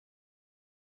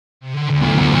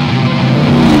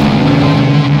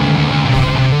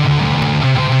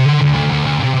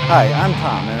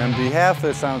behalf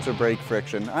of Silencer Brake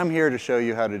Friction, I'm here to show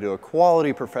you how to do a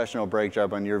quality professional brake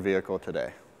job on your vehicle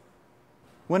today.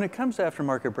 When it comes to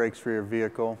aftermarket brakes for your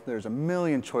vehicle, there's a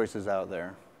million choices out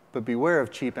there, but beware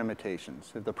of cheap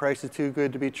imitations. If the price is too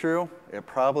good to be true, it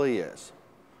probably is.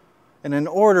 And in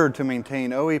order to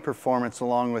maintain OE performance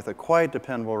along with a quiet,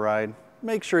 dependable ride,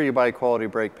 make sure you buy quality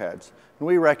brake pads. And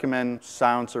we recommend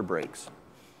Silencer brakes.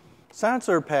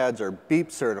 Silencer pads are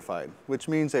BEEP certified, which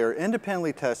means they are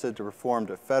independently tested to perform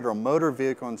to federal motor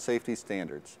vehicle and safety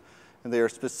standards. And they are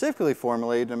specifically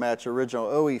formulated to match original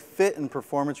OE fit and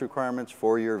performance requirements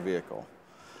for your vehicle.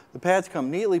 The pads come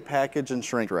neatly packaged and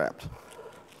shrink wrapped.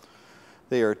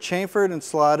 They are chamfered and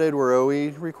slotted where OE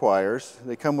requires.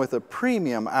 They come with a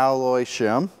premium alloy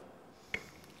shim.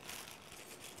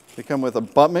 They come with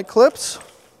abutment clips,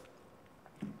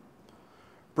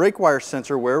 brake wire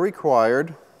sensor where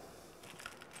required,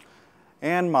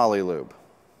 and Moly Lube.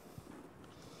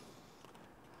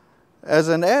 As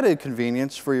an added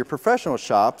convenience for your professional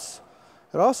shops,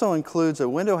 it also includes a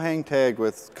window hang tag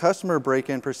with customer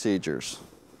break-in procedures.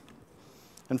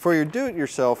 And for your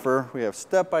do-it-yourselfer, we have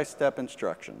step-by-step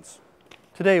instructions.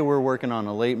 Today we're working on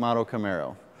a late model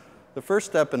Camaro. The first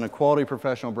step in a quality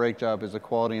professional brake job is a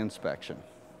quality inspection.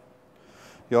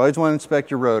 You always want to inspect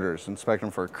your rotors, inspect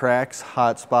them for cracks,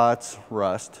 hot spots,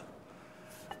 rust.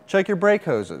 Check your brake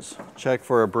hoses. Check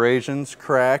for abrasions,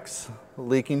 cracks,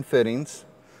 leaking fittings.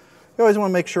 You always want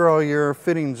to make sure all your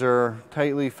fittings are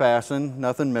tightly fastened,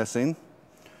 nothing missing.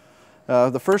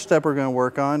 The first step we're going to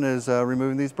work on is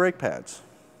removing these brake pads.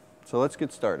 So let's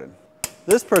get started.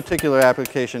 This particular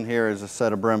application here is a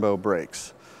set of Brembo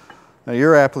brakes. Now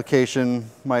your application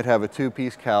might have a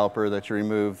two-piece caliper that you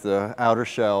remove the outer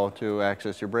shell to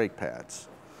access your brake pads.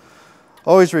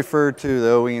 Always refer to the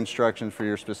OE instructions for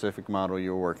your specific model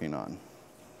you're working on.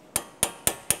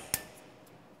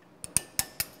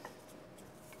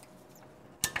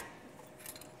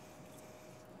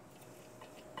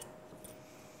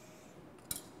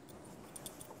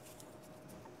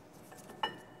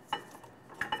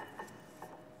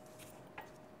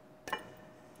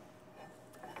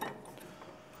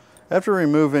 After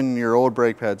removing your old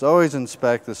brake pads, always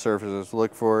inspect the surfaces.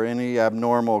 Look for any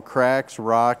abnormal cracks,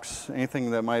 rocks,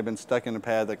 anything that might have been stuck in the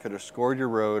pad that could have scored your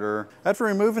rotor. After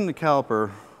removing the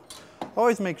caliper,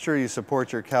 always make sure you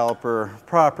support your caliper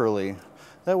properly.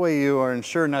 That way you are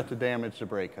ensured not to damage the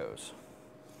brake hose.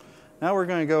 Now we're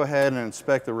going to go ahead and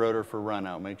inspect the rotor for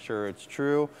runout. Make sure it's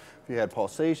true. If you had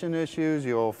pulsation issues,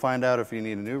 you'll find out if you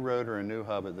need a new rotor or a new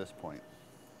hub at this point.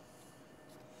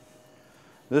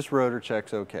 This rotor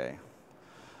checks okay.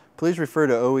 Please refer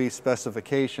to OE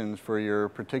specifications for your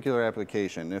particular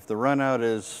application. If the runout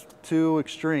is too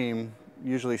extreme,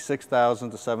 usually 6,000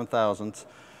 to 7,000,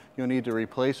 you'll need to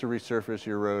replace or resurface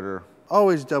your rotor.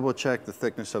 Always double check the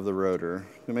thickness of the rotor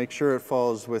to make sure it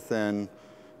falls within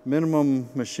minimum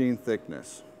machine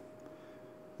thickness.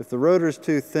 If the rotor is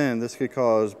too thin, this could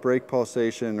cause brake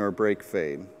pulsation or brake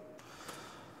fade.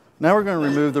 Now we're going to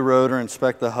remove the rotor and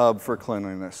inspect the hub for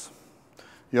cleanliness.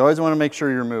 You always want to make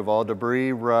sure you remove all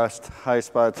debris, rust, high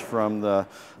spots from the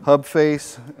hub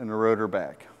face and the rotor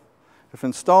back. If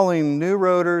installing new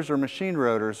rotors or machine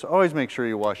rotors, always make sure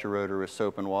you wash your rotor with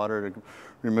soap and water to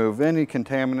remove any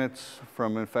contaminants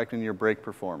from infecting your brake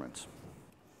performance.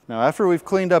 Now after we've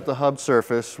cleaned up the hub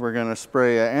surface, we're going to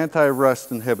spray an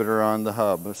anti-rust inhibitor on the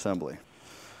hub assembly.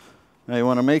 Now you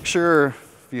want to make sure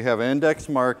if you have an index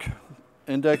mark,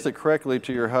 index it correctly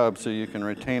to your hub so you can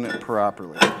retain it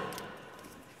properly.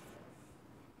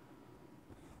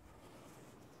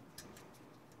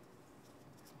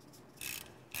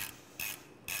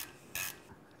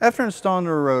 After installing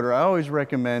the rotor, I always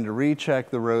recommend to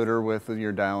recheck the rotor with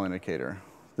your dial indicator.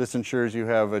 This ensures you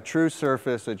have a true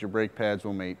surface that your brake pads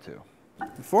will mate to.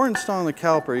 Before installing the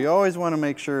caliper, you always want to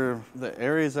make sure the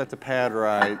areas that the pad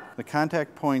ride, the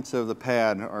contact points of the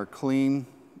pad are clean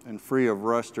and free of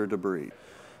rust or debris.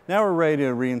 Now we're ready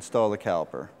to reinstall the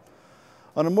caliper.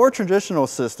 On a more traditional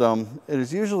system, it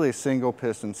is usually a single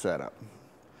piston setup.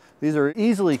 These are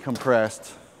easily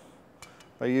compressed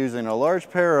by using a large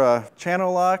pair of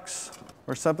channel locks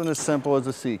or something as simple as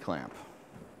a C-clamp.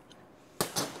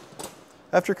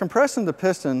 After compressing the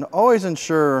piston, always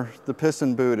ensure the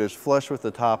piston boot is flush with the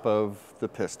top of the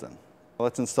piston.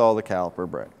 Let's install the caliper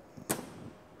brake.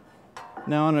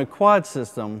 Now on a quad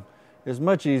system, it's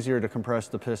much easier to compress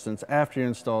the pistons after you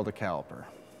install the caliper.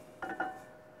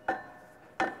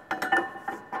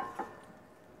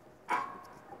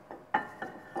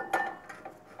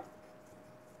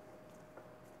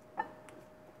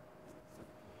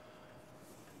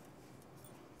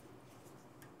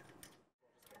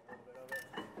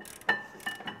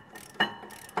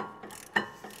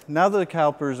 Now that the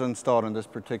caliper is installed in this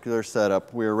particular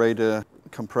setup, we are ready to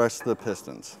compress the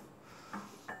pistons.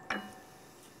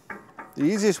 The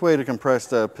easiest way to compress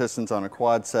the pistons on a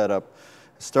quad setup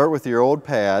is start with your old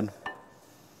pad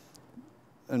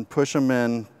and push them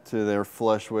in till they're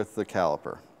flush with the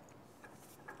caliper.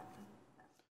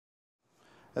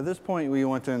 At this point, we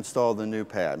want to install the new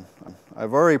pad.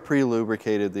 I've already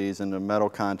pre-lubricated these in the metal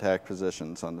contact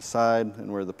positions on the side and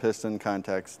where the piston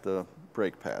contacts the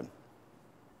brake pad.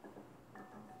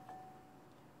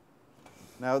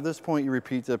 Now at this point, you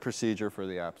repeat the procedure for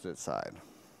the opposite side.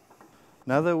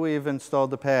 Now that we've installed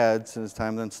the pads, it's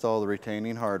time to install the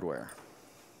retaining hardware.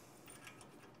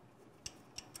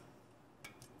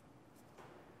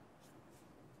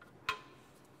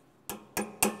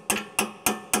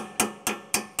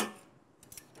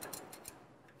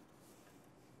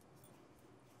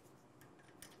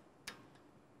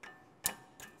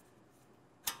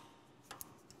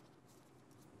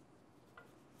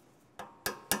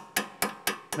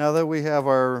 Now that we have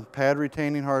our pad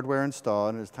retaining hardware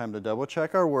installed, it's time to double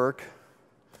check our work.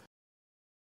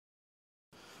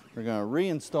 We're going to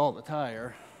reinstall the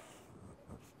tire.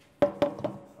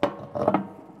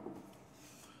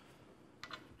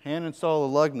 Hand install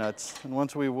the lug nuts, and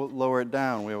once we lower it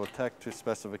down, we will tech to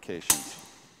specifications.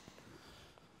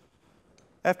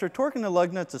 After torquing the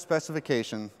lug nuts to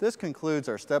specification, this concludes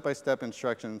our step-by-step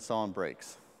instruction installing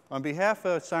brakes. On behalf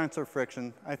of Silencer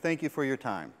Friction, I thank you for your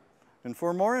time. And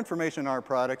for more information on our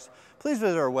products, please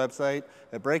visit our website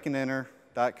at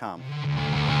brakeandenter.com.